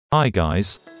Hi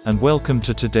guys, and welcome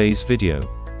to today's video.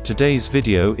 Today's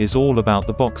video is all about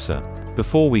the Boxer.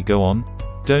 Before we go on,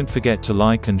 don't forget to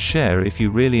like and share if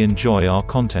you really enjoy our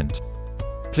content.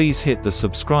 Please hit the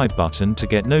subscribe button to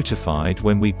get notified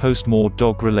when we post more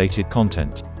dog-related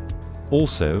content.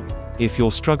 Also, if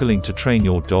you're struggling to train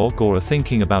your dog or are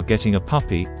thinking about getting a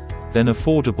puppy, then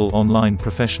affordable online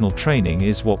professional training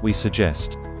is what we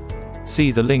suggest.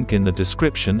 See the link in the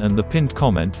description and the pinned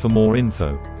comment for more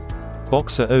info.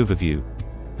 Boxer overview.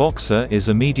 Boxer is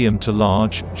a medium to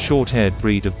large, short-haired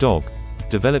breed of dog,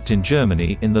 developed in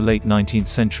Germany in the late 19th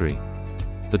century.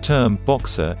 The term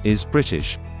Boxer is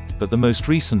British, but the most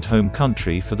recent home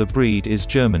country for the breed is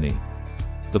Germany.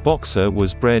 The Boxer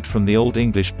was bred from the Old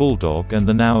English Bulldog and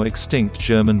the now extinct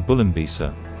German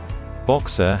Bullenbeisser.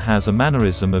 Boxer has a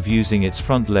mannerism of using its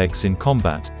front legs in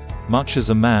combat, much as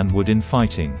a man would in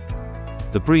fighting.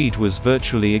 The breed was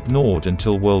virtually ignored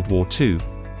until World War II,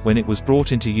 when it was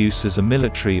brought into use as a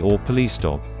military or police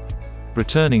dog.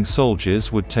 Returning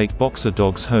soldiers would take Boxer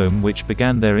dogs home, which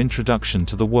began their introduction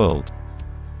to the world.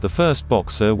 The first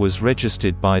Boxer was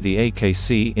registered by the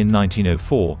AKC in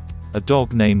 1904, a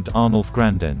dog named Arnulf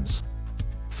Grandenz.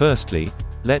 Firstly,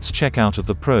 let's check out of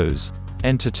the pros.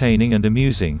 Entertaining and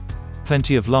amusing.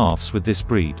 Plenty of laughs with this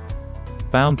breed.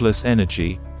 Boundless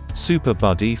energy. Super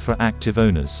buddy for active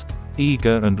owners.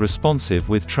 Eager and responsive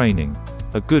with training.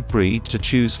 A good breed to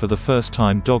choose for the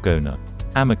first-time dog owner.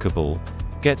 Amicable.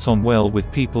 Gets on well with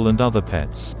people and other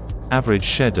pets. Average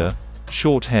shedder.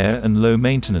 Short hair and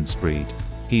low-maintenance breed.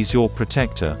 He's your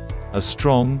protector. A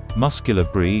strong, muscular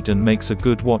breed and makes a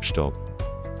good watchdog.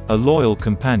 A loyal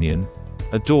companion.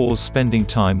 Adores spending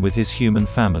time with his human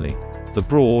family. The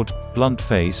broad, blunt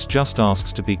face just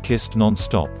asks to be kissed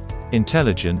non-stop.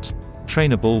 Intelligent.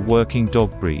 Trainable working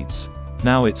dog breeds.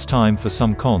 Now it's time for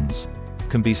some cons.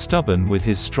 Can be stubborn with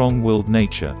his strong-willed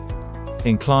nature.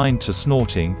 Inclined to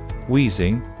snorting,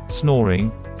 wheezing,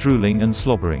 snoring, drooling and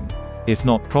slobbering. If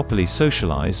not properly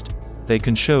socialized, they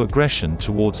can show aggression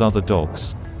towards other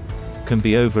dogs. Can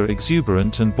be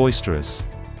over-exuberant and boisterous.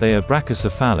 They are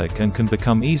brachycephalic and can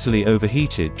become easily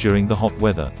overheated during the hot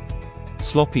weather.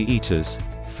 Sloppy eaters.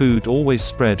 Food always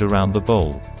spread around the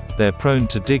bowl. They're prone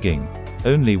to digging,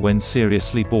 only when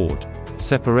seriously bored.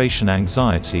 Separation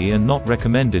anxiety and not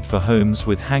recommended for homes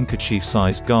with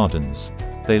handkerchief-sized gardens.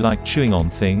 They like chewing on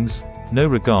things, no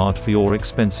regard for your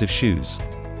expensive shoes.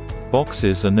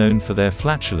 Boxers are known for their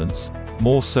flatulence,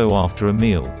 more so after a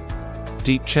meal.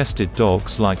 Deep-chested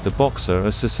dogs like the Boxer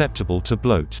are susceptible to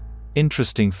bloat.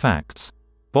 Interesting facts.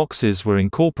 Boxers were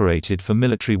incorporated for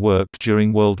military work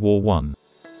during World War I.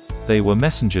 They were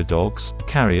messenger dogs,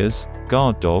 carriers,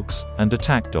 guard dogs, and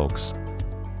attack dogs.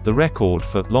 The record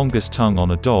for longest tongue on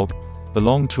a dog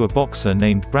belonged to a Boxer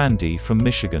named Brandy from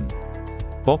Michigan.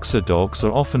 Boxer dogs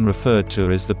are often referred to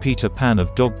as the Peter Pan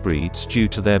of dog breeds due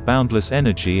to their boundless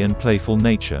energy and playful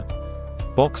nature.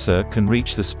 Boxer can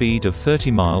reach the speed of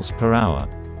 30 miles per hour.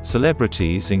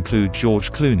 Celebrities include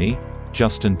George Clooney,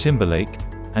 Justin Timberlake,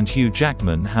 and Hugh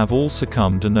Jackman have all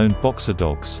succumbed and owned Boxer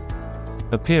dogs.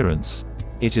 Appearance.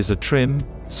 It is a trim,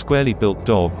 squarely built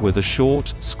dog with a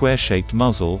short, square-shaped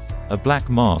muzzle, a black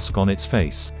mask on its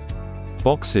face.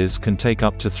 Boxers can take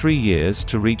up to 3 years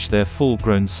to reach their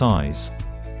full-grown size.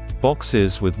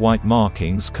 Boxers with white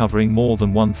markings covering more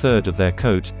than 1/3 of their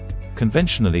coat,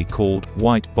 conventionally called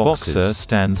white boxers. Boxer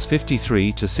stands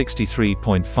 53 to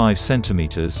 63.5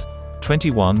 centimeters,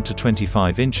 21 to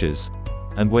 25 inches,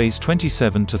 and weighs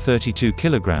 27 to 32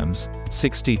 kilograms,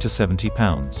 60 to 70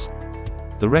 pounds.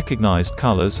 The recognized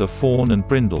colors are fawn and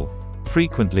brindle,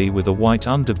 frequently with a white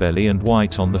underbelly and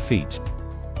white on the feet.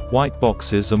 White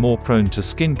Boxers are more prone to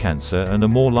skin cancer and are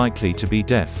more likely to be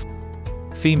deaf.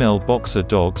 Female Boxer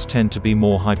dogs tend to be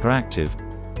more hyperactive,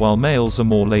 while males are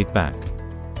more laid back.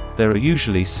 There are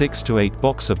usually 6 to 8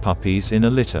 Boxer puppies in a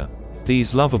litter.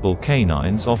 These lovable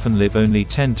canines often live only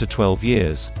 10 to 12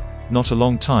 years, not a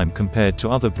long time compared to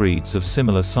other breeds of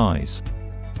similar size.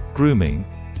 Grooming.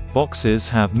 Boxers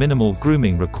have minimal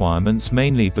grooming requirements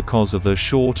mainly because of their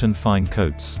short and fine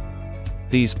coats.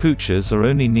 These poochers are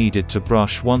only needed to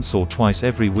brush once or twice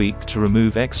every week to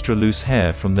remove extra loose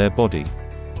hair from their body.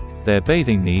 Their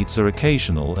bathing needs are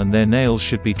occasional and their nails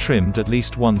should be trimmed at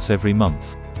least once every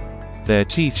month. Their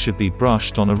teeth should be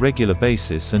brushed on a regular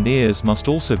basis and ears must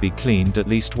also be cleaned at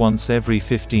least once every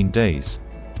 15 days.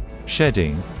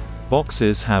 Shedding.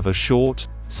 Boxers have a short,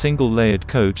 single-layered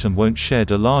coat and won't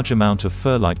shed a large amount of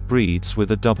fur like breeds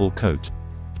with a double coat.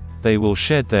 They will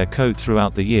shed their coat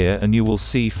throughout the year and you will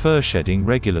see fur shedding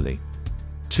regularly.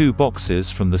 2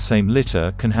 Boxers from the same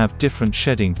litter can have different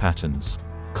shedding patterns.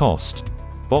 Cost.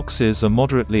 Boxers are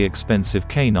moderately expensive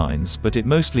canines, but it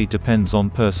mostly depends on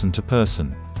person to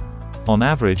person. On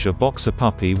average, a boxer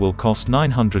puppy will cost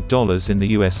 $900 in the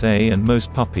USA, and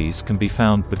most puppies can be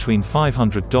found between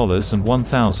 $500 and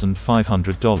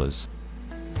 $1,500.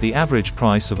 The average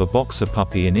price of a boxer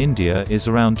puppy in India is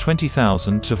around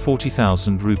 20,000 to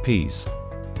 40,000 rupees.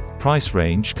 Price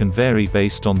range can vary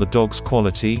based on the dog's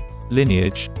quality,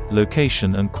 lineage,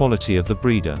 location and quality of the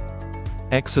breeder.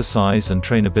 Exercise and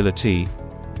trainability.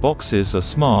 Boxers are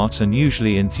smart and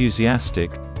usually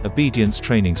enthusiastic, obedience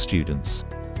training students.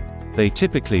 They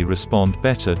typically respond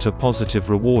better to positive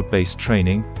reward-based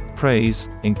training, praise,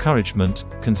 encouragement,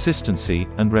 consistency,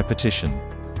 and repetition.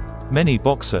 Many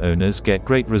boxer owners get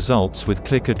great results with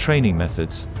clicker training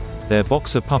methods. Their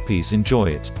boxer puppies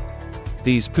enjoy it.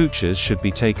 These poochers should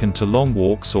be taken to long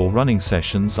walks or running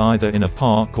sessions either in a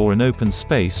park or an open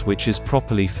space which is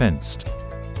properly fenced.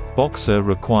 Boxer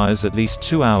requires at least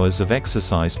 2 hours of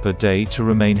exercise per day to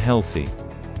remain healthy.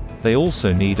 They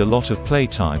also need a lot of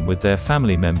playtime with their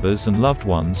family members and loved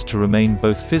ones to remain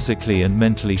both physically and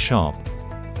mentally sharp.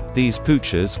 These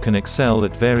poochers can excel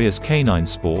at various canine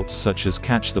sports such as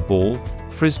catch the ball,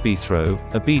 frisbee throw,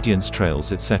 obedience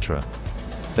trails, etc.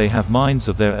 They have minds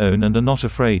of their own and are not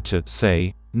afraid to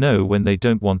say no when they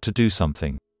don't want to do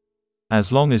something.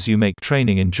 As long as you make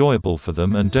training enjoyable for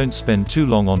them and don't spend too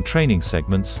long on training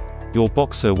segments, your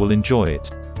boxer will enjoy it.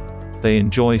 They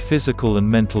enjoy physical and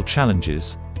mental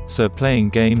challenges, so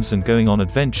playing games and going on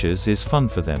adventures is fun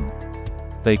for them.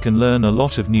 They can learn a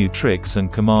lot of new tricks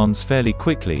and commands fairly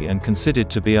quickly and considered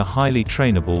to be a highly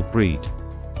trainable breed.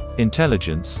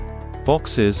 Intelligence.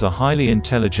 Boxers are highly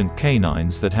intelligent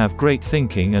canines that have great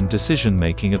thinking and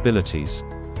decision-making abilities.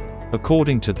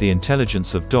 According to The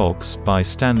Intelligence of Dogs by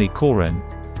Stanley Coren,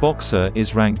 Boxer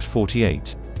is ranked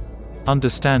 48.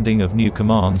 Understanding of new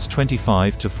commands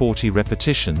 25 to 40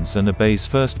 repetitions and obeys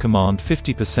first command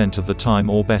 50% of the time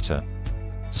or better.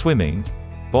 Swimming.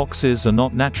 Boxers are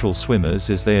not natural swimmers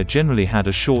as they are generally had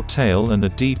a short tail and a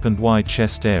deep and wide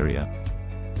chest area.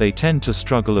 They tend to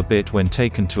struggle a bit when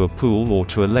taken to a pool or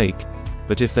to a lake,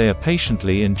 but if they are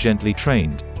patiently and gently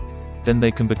trained, then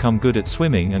they can become good at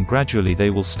swimming and gradually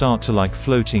they will start to like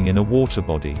floating in a water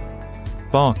body.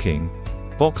 Barking.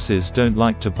 Boxers don't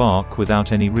like to bark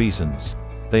without any reasons.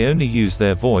 They only use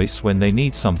their voice when they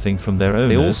need something from their owners.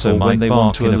 They also might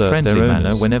bark in a friendly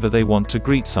manner whenever they want to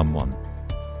greet someone.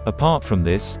 Apart from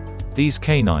this, these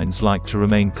canines like to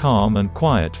remain calm and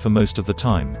quiet for most of the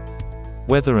time.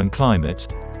 Weather and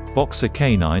climate. Boxer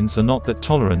canines are not that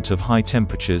tolerant of high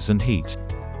temperatures and heat.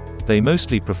 They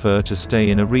mostly prefer to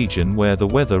stay in a region where the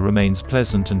weather remains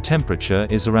pleasant and temperature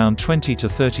is around 20 to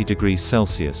 30 degrees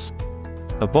Celsius.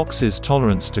 A boxer's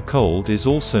tolerance to cold is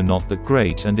also not that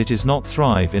great and it is not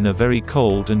thrive in a very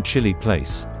cold and chilly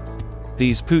place.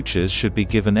 These poochers should be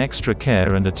given extra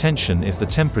care and attention if the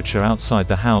temperature outside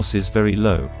the house is very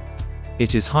low.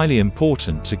 It is highly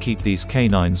important to keep these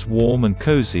canines warm and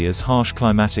cozy as harsh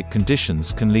climatic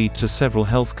conditions can lead to several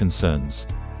health concerns.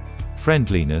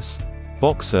 Friendliness.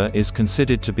 Boxer is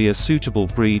considered to be a suitable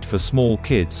breed for small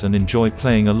kids and enjoy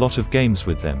playing a lot of games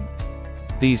with them.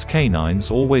 These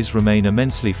canines always remain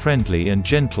immensely friendly and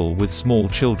gentle with small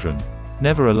children.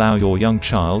 Never allow your young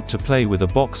child to play with a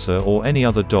boxer or any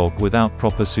other dog without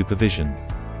proper supervision.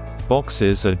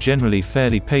 Boxers are generally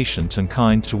fairly patient and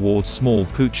kind towards small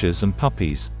poochers and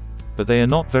puppies, but they are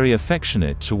not very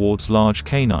affectionate towards large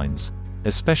canines,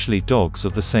 especially dogs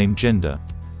of the same gender.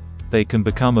 They can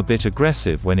become a bit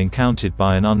aggressive when encountered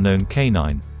by an unknown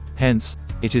canine, hence,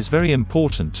 it is very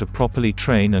important to properly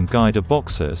train and guide a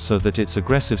boxer so that its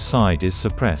aggressive side is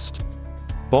suppressed.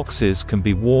 Boxers can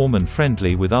be warm and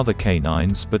friendly with other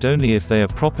canines but only if they are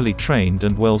properly trained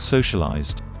and well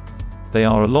socialized. They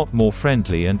are a lot more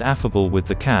friendly and affable with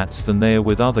the cats than they are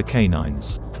with other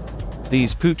canines.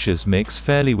 These poochers mix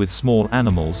fairly with small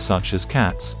animals such as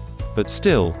cats, but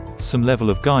still, some level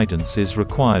of guidance is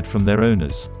required from their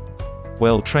owners.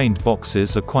 Well-trained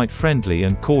boxers are quite friendly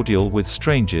and cordial with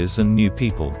strangers and new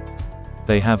people.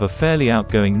 They have a fairly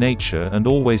outgoing nature and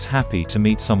always happy to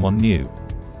meet someone new.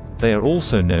 They are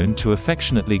also known to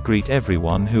affectionately greet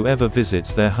everyone who ever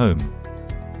visits their home.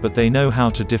 But they know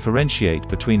how to differentiate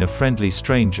between a friendly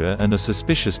stranger and a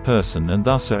suspicious person and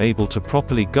thus are able to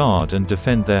properly guard and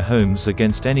defend their homes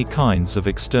against any kinds of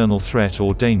external threat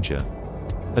or danger.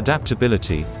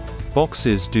 Adaptability.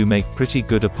 Boxers do make pretty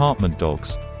good apartment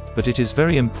dogs, but it is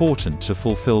very important to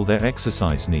fulfill their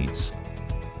exercise needs.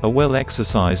 A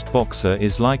well-exercised boxer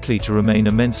is likely to remain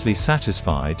immensely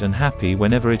satisfied and happy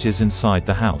whenever it is inside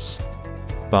the house.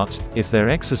 But, if their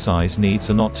exercise needs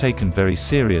are not taken very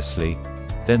seriously,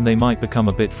 then they might become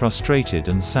a bit frustrated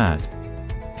and sad.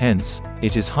 Hence,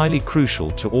 it is highly crucial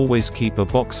to always keep a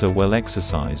boxer well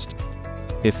exercised.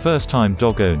 If first-time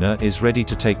dog owner is ready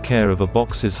to take care of a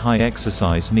boxer's high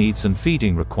exercise needs and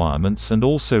feeding requirements and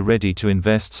also ready to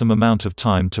invest some amount of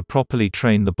time to properly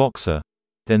train the boxer,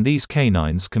 then these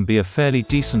canines can be a fairly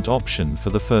decent option for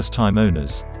the first-time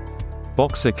owners.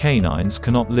 Boxer canines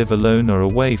cannot live alone or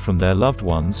away from their loved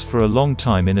ones for a long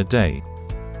time in a day.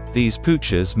 These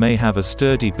poochers may have a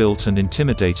sturdy built and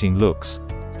intimidating looks,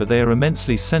 but they are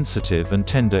immensely sensitive and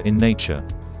tender in nature.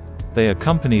 They are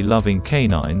company-loving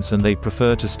canines and they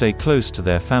prefer to stay close to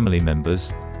their family members,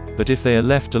 but if they are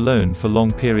left alone for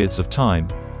long periods of time,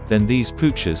 then these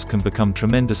poochers can become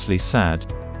tremendously sad,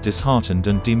 disheartened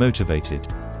and demotivated.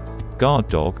 Guard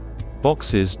dog.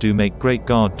 Boxers do make great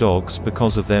guard dogs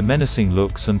because of their menacing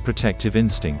looks and protective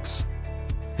instincts.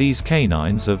 These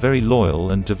canines are very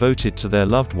loyal and devoted to their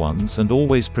loved ones and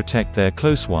always protect their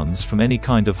close ones from any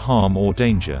kind of harm or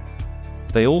danger.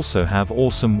 They also have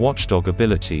awesome watchdog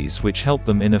abilities which help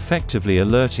them in effectively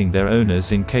alerting their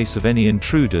owners in case of any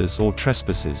intruders or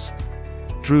trespassers.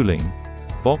 Drooling.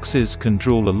 Boxers can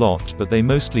drool a lot, but they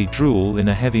mostly drool in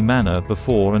a heavy manner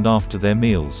before and after their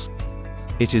meals.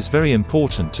 It is very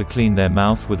important to clean their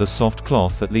mouth with a soft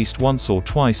cloth at least once or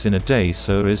twice in a day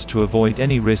so as to avoid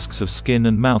any risks of skin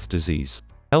and mouth disease.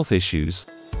 Health issues.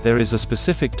 There is a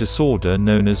specific disorder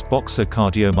known as boxer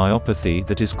cardiomyopathy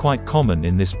that is quite common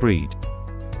in this breed.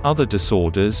 Other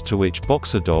disorders to which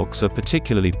boxer dogs are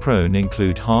particularly prone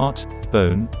include heart,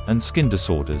 bone, and skin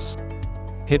disorders.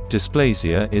 Hip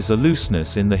dysplasia is a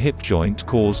looseness in the hip joint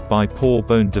caused by poor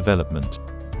bone development.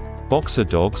 Boxer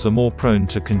dogs are more prone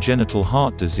to congenital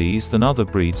heart disease than other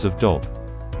breeds of dog.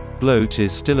 Bloat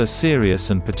is still a serious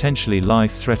and potentially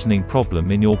life-threatening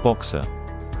problem in your boxer.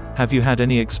 Have you had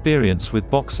any experience with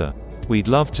boxer? We'd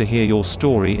love to hear your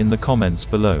story in the comments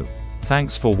below.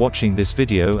 Thanks for watching this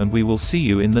video and we will see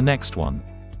you in the next one.